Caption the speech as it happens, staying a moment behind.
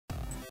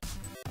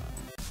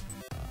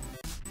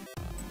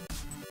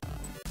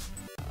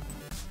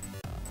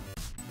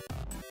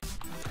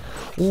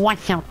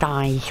What's up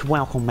guys,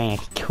 welcome back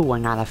to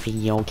another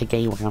video.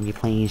 Today we're going to be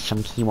playing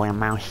some keyboard and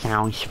mouse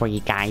sounds for you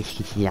guys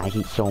because you like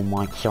it so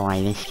much. So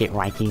alright, let's get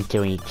right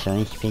into it. So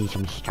let's play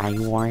some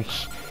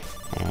Skywars.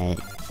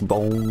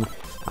 Boom.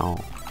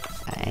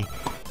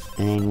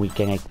 And then we're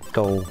gonna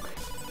go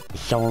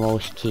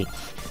solos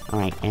kicks.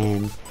 Alright,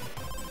 and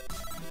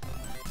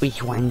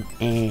which one?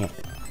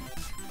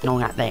 No,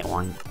 not that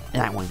one.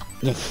 That one.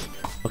 Yes.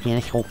 Okay,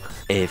 let's go.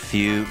 A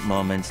few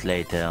moments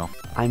later.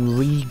 I'm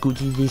really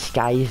good at this,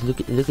 guys.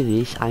 Look at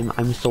this.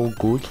 I'm so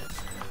good.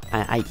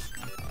 I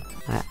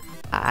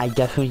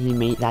definitely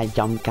made that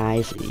jump,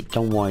 guys.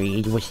 Don't worry,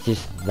 it was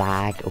just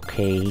lag.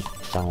 Okay,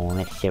 so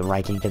let's get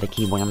right into the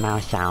keyboard and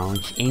mouse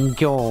sounds.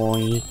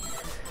 Enjoy.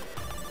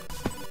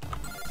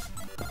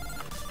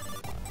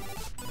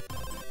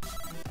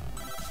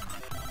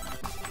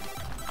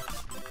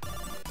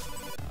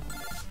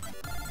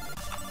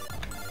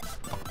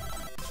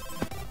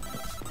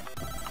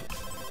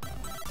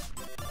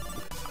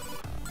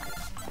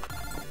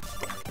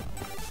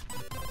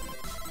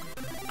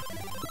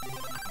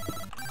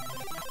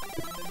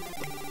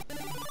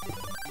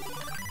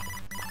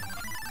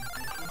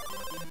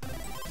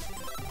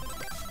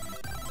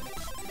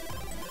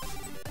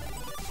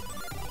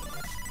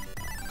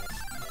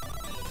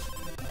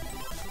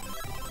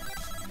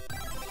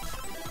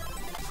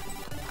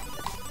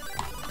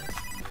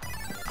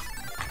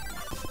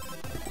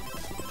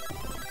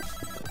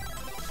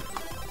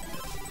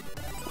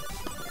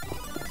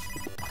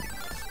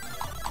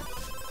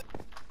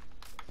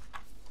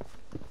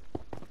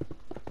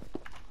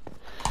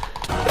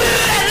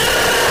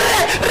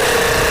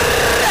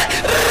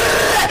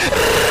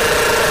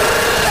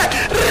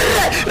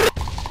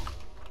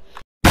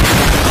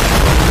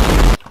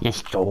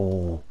 Let's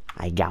go.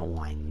 I got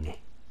one.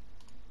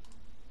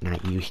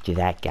 Not used to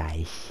that,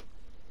 guys.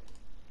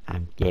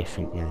 I'm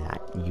definitely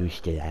not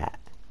used to that.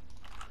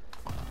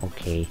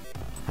 Okay.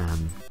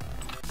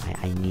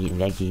 I need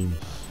leggings.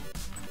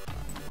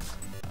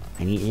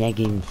 I need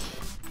leggings.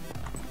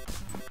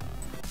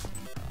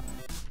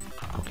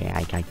 Okay,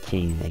 I got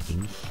chain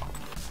leggings.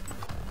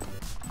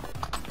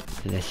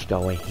 Let's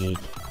go ahead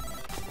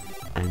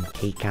and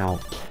take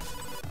out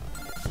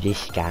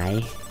this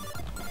guy.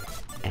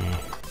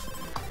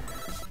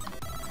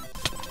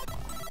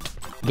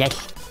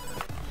 Yes!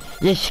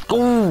 Let's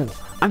go!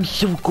 I'm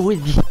so good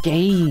at this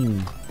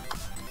game!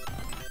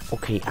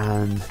 Okay,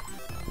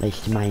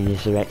 let's mine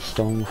this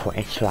redstone for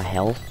extra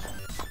health.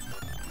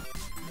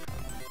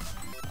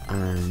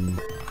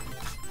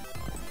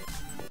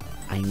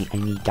 I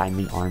need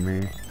diamond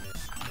armor.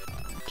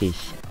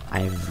 Because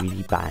I have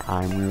really bad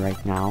armor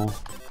right now.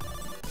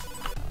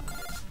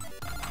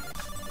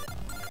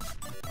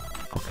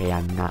 Okay,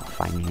 I'm not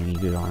finding any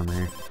good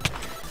armor.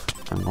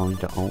 I'm going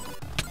to... Oh.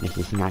 This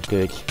is not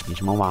good.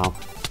 It's mobile.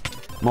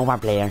 Mobile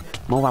player.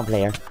 Mobile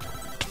player.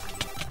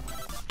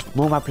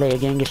 Mobile player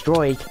getting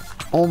destroyed.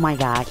 Oh my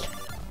god.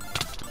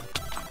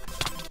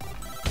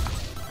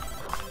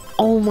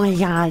 Oh my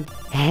god.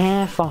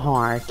 Half a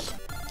heart.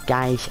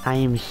 Guys, I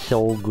am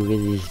so good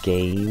at this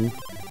game.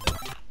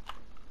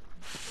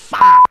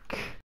 Fuck.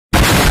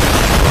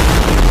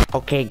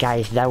 Okay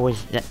guys, that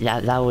was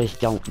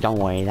don't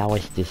worry, that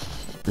was just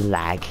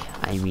lag.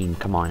 I mean,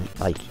 come on,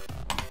 like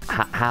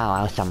how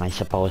else am I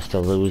supposed to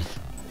lose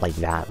like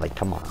that? Like,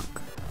 come on.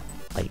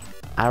 Like,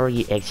 I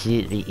already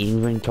exited the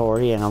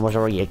inventory and I was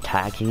already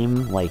attacking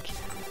him. Like,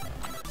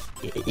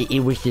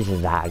 it was just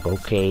lag,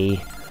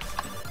 okay?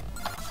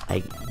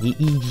 Like, the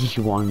easiest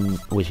one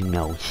was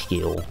no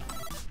skill.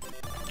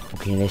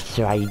 Okay, let's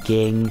try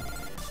again.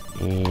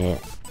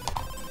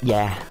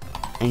 Yeah,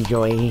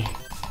 enjoy.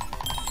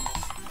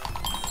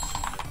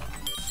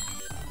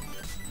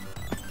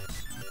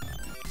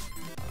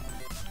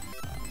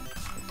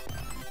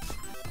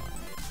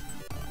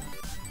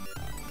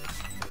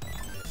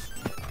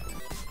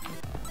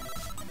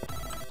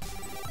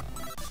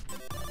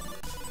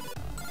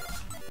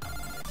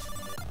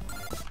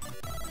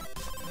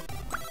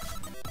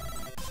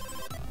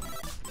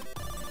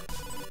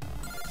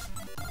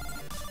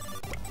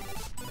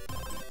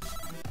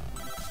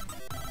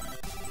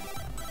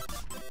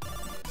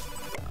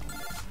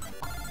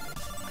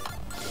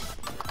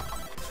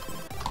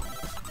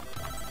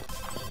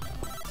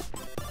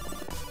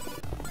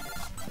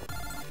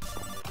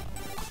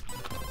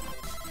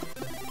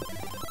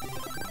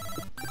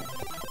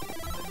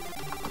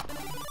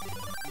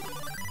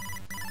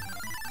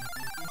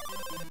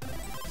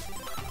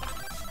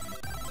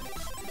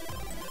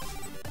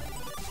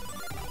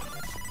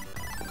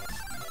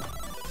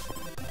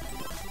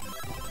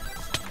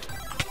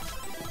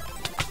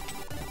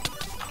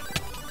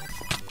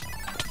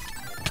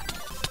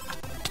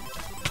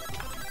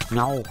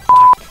 No,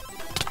 fuck.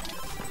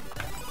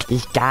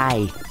 This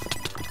guy.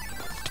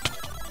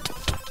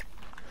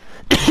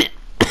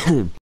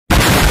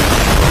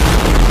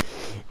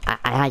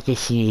 I had to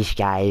sneeze,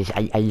 guys.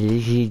 I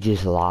literally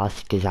just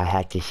lost because I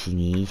had to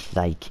sneeze.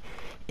 Like,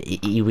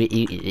 he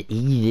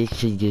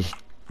literally just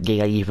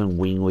didn't even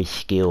win with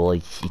skill.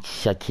 It's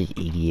such an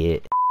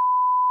idiot.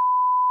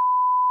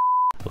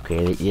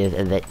 Okay,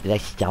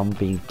 let's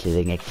jump into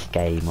the next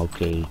game.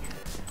 Okay,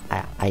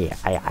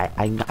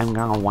 I'm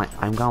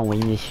gonna win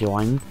this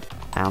one.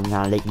 I'm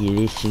gonna let you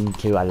listen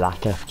to a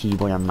lot of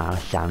keyboard and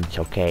mouse sounds.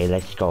 Okay,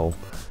 let's go.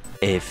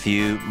 A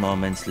few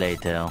moments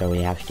later. So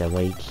we have to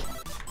wait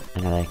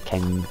another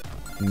 10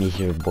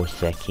 miserable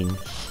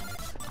seconds.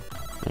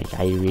 Like,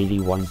 I really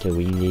want to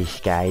win this,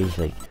 guys.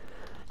 Like,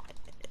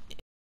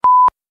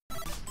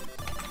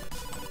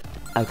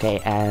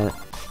 okay,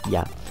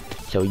 yeah.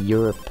 So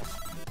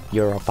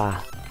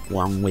Europa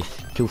won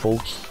with 2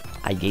 votes.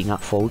 I did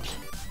not vote,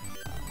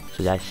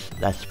 so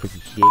that's pretty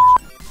sick.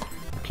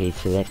 Okay,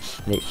 so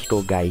let's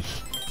go,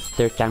 guys.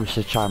 3rd time's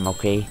the charm.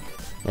 Okay,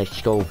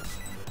 let's go.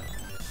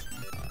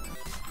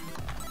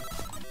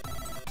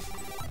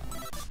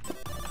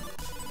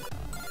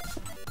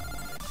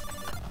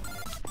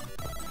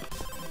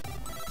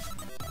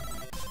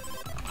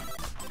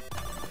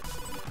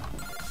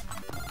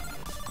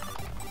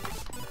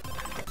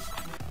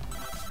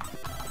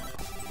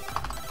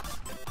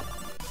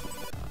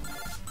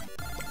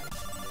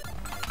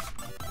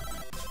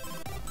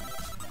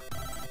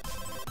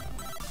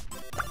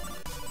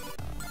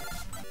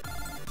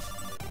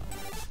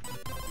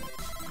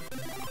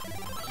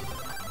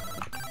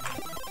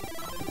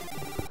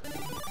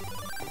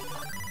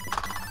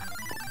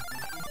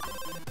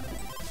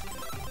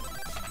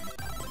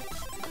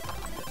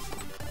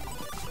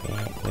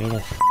 Where the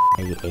f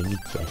are you aiming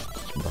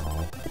chests, bro?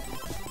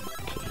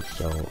 Okay,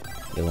 so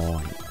you're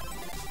on.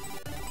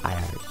 I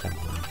heard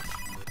someone.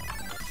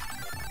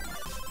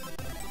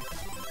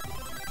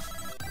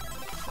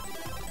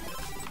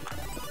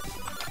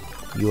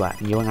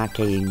 You're not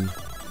getting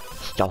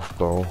stuff,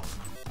 bro.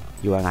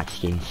 You are not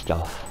getting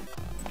stuff.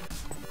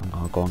 I'm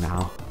gonna go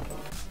now.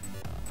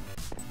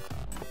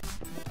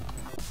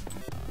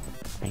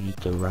 I need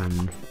to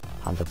run,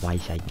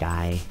 otherwise I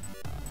die.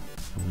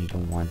 And we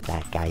don't want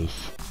that, guys.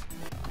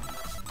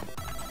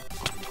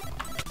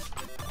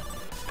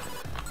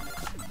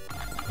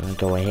 I'm gonna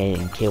go ahead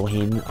and kill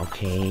him.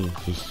 Okay,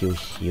 just use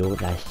shield,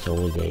 that's so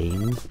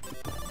lame.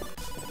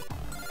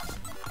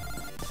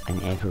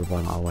 And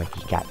everyone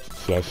already got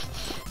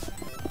chests,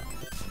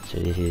 so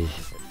this is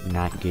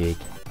not good.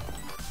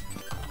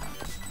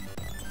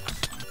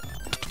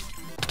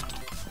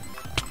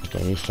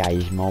 Okay, this guy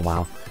is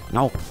mobile.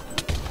 No!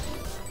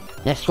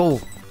 Let's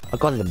go! I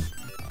got him!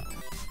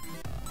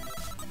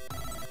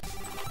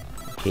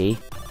 Okay,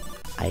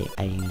 I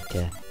need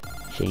to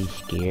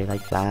change gear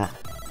like that,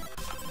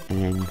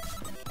 and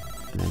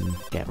then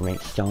get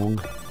redstone,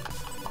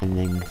 and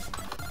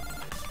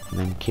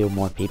then kill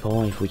more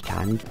people if we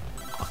can.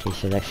 Okay,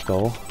 so let's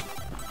go.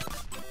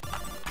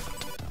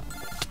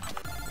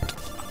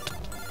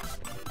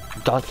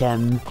 Got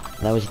him!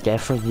 That was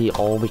definitely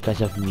all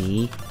because of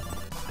me.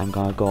 I'm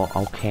gonna go,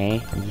 okay,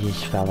 he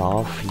just fell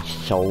off. He's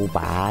so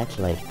bad,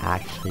 like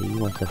actually,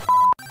 what the f.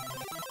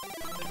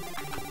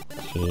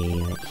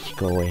 Okay, let's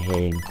go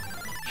ahead and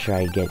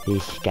try to get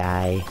this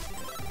guy.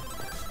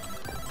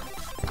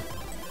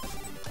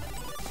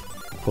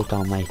 Put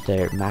on my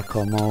 3rd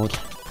macro mode.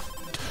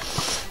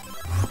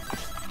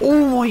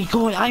 Oh my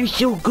god, I'm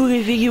so good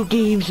at video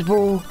games,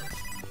 bro!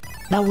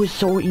 That was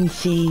so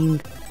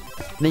insane.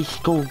 Let's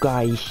go,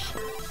 guys.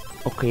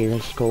 Okay,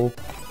 let's go.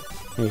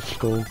 Let's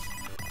go.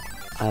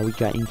 We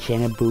got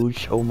enchanted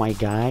boots, oh my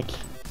god.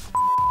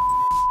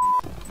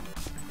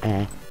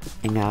 And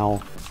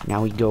now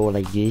we go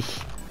like this,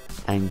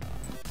 and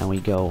we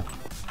go,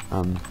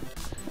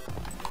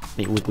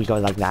 we go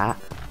like that.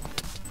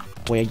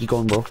 Where are you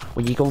going, bro?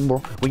 Where you going, bro?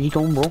 Where you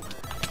going, bro?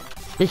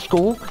 Let's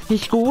go,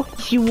 let's go.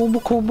 See one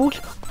more combos.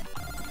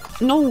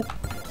 No.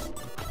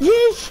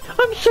 Yes,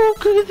 I'm so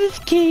good at this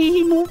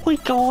game. Oh my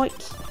god.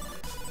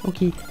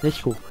 Okay, let's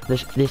go.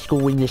 Let's go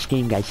win this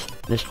game, guys.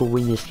 Let's go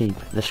win this game.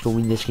 Let's go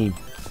win this game.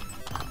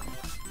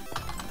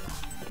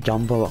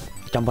 Jump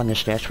on the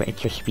stairs for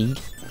extra speed,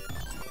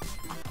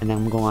 and then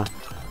I'm gonna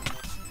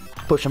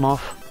push him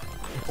off.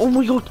 Oh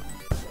my god!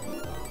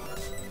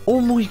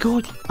 Oh my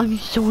god! I'm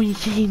so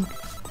insane!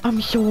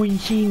 I'm so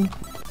insane!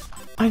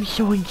 I'm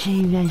so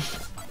insane, guys!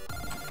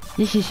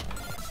 This is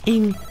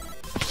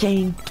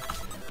insane!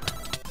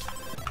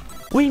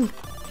 Win!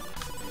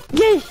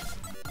 Yes!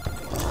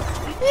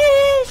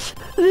 Yes!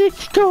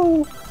 Let's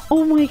go!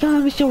 Oh my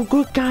god, I'm so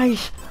good,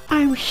 guys!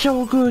 I'm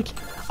so good!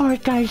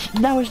 Alright guys,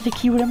 that was the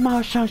Keyboard and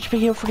Mouse Sounds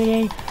video for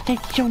today. Thank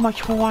you so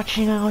much for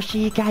watching, and I'll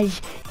see you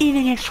guys in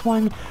the next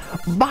one.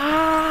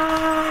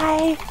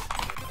 Bye!